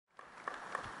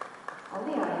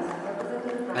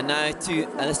And now to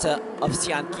Alisa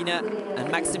OVSIANKINA and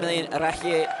Maximilien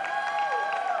RAHIER.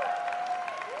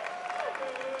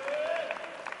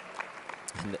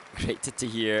 And great to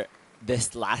hear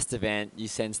this last event. You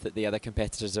sense that the other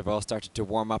competitors have all started to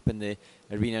warm up in the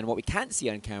arena, and what we can't see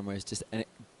on camera is just an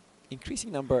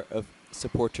increasing number of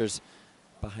supporters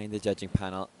behind the judging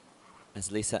panel as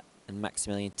Alisa and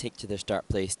Maximilien take to their start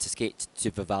place to skate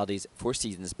to Vivaldi's Four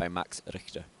Seasons by Max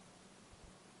Richter.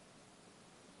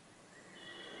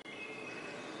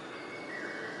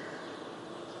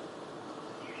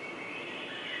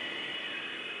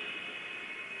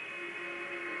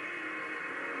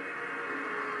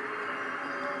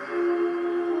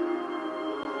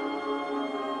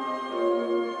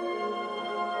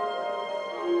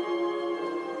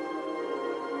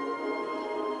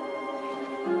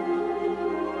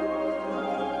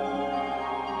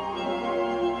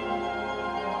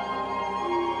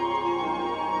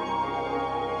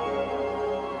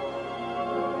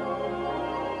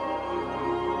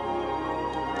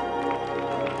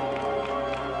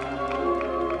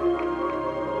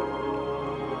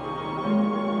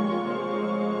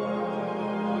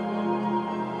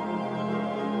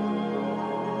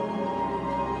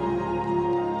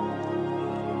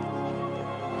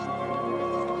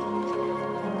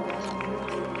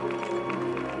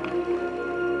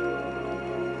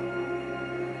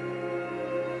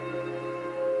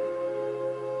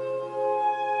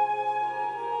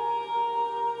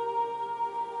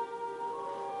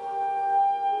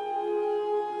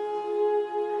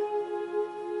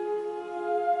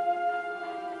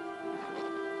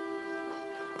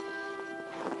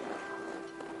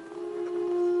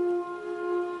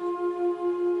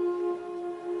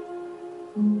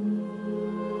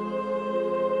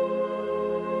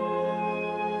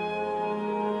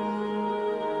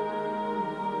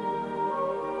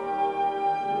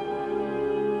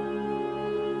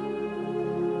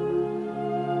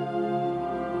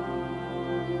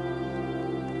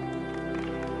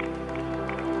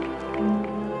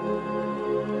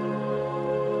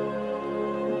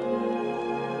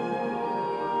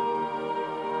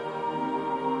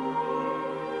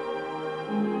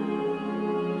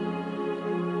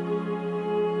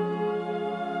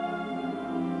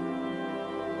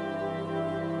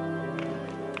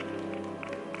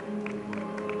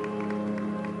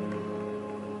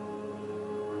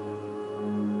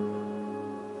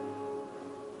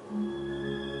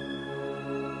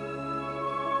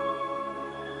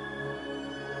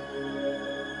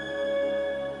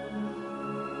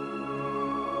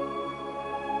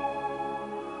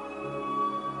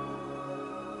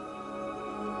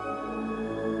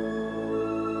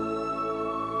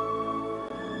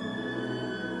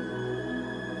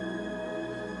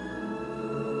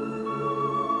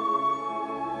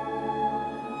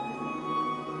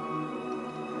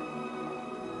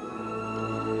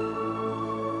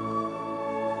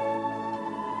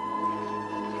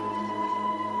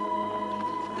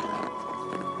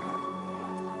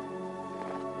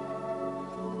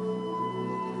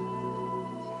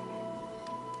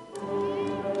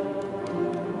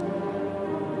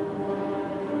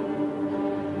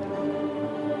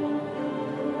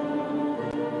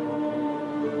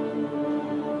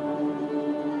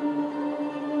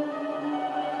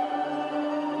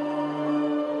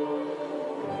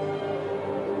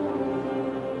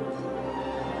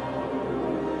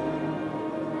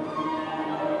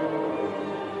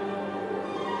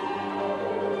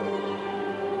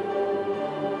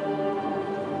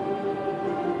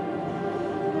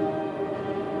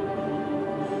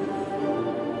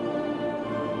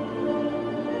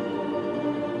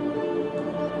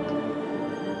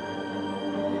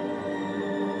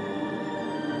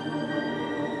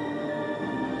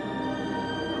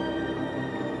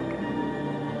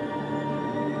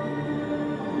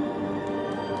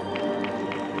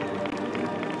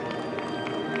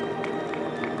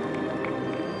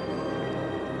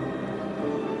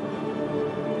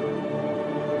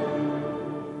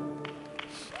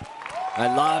 I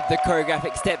love the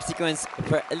choreographic step sequence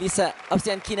for Alisa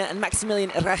OVSIANKINA and Maximilien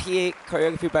RAHIER,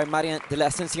 choreography by Marion de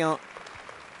l'Ascension.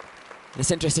 It's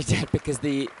interesting because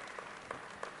the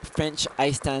French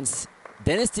ice dance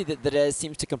dynasty that there is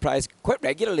seems to comprise quite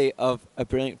regularly of a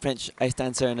brilliant French ice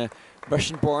dancer and a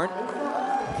Russian-born.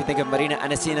 If you think of Marina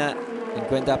Anisina and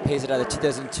Gwenda Pesera, the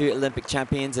 2002 Olympic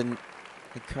champions, and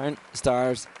the current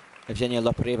stars Evgenia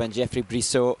Lopareva and Geoffrey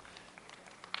Brissot,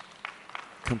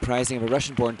 comprising of a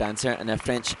Russian-born dancer and a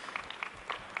French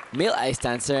male ice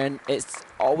dancer. And it's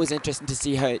always interesting to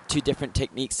see how two different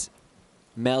techniques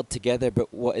meld together,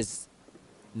 but what is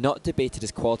not debated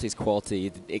as quality is quality.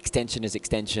 The extension is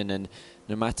extension, and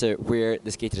no matter where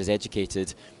the skater is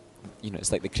educated, you know,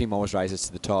 it's like the cream always rises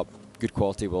to the top. Good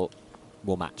quality will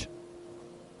match.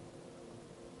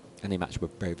 And they match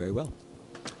very, very well.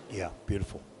 Yeah,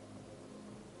 beautiful.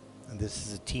 And this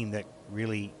is a team that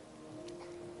really,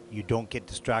 you don't get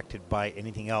distracted by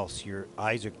anything else. Your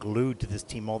eyes are glued to this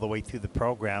team all the way through the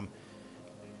program.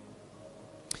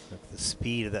 Look at the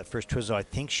speed of that first twizzle. I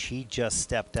think she just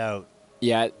stepped out.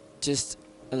 Yeah, just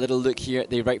a little look here at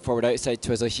the right forward outside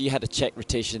twizzle. He had a check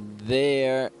rotation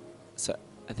there. So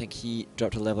I think he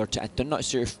dropped a level or two. I'm not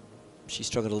sure if she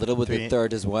struggled a little with the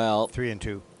third as well. 3 and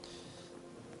 2.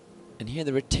 And here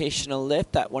the rotational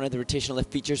lift, that one of the rotational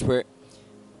lift features where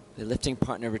the lifting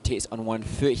partner rotates on one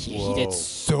foot. He did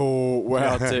so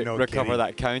well to no recover kidding.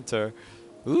 that counter.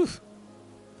 Oof.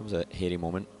 That was a hairy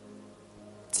moment.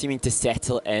 Seeming to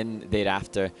settle in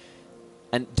thereafter.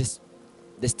 And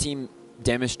this team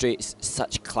demonstrates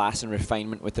such class and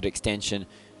refinement with their extension.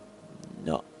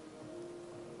 Not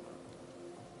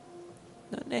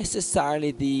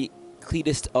necessarily the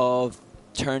cleanest of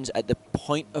turns at the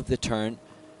point of the turn.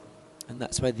 And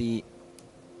that's why the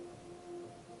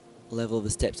level of the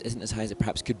steps isn't as high as it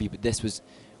perhaps could be, but this was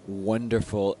a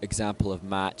wonderful example of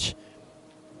match.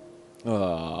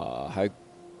 Oh, how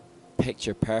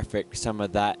picture perfect some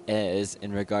of that is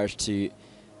in regards to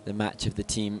the match of the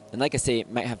team. And like I say,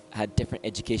 might have had different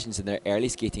educations in their early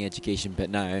skating education, but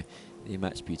now they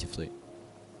match beautifully.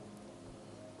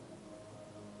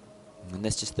 And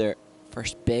this is just their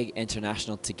first big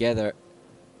international together.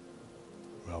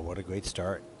 Well, what a great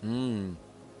start.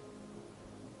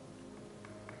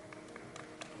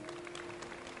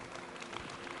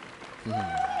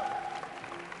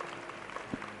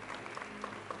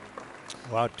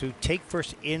 Well, to take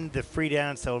first in the free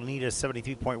dance, they'll need a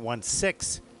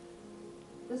 73.16.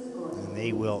 And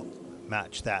they will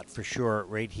match that for sure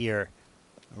right here.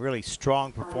 A really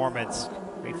strong performance,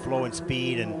 great flow and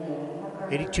speed, and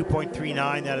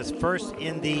 82.39. That is first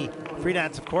in the free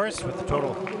dance, of course, with the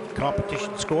total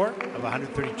competition score of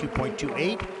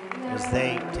 132.28 as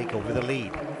they take over the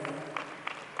lead.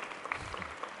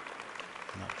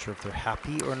 Not sure if they're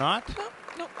happy or not.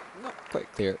 No, not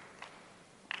quite clear.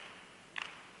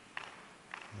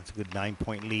 That's a good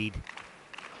 9-point lead.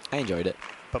 I enjoyed it.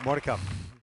 But more to come.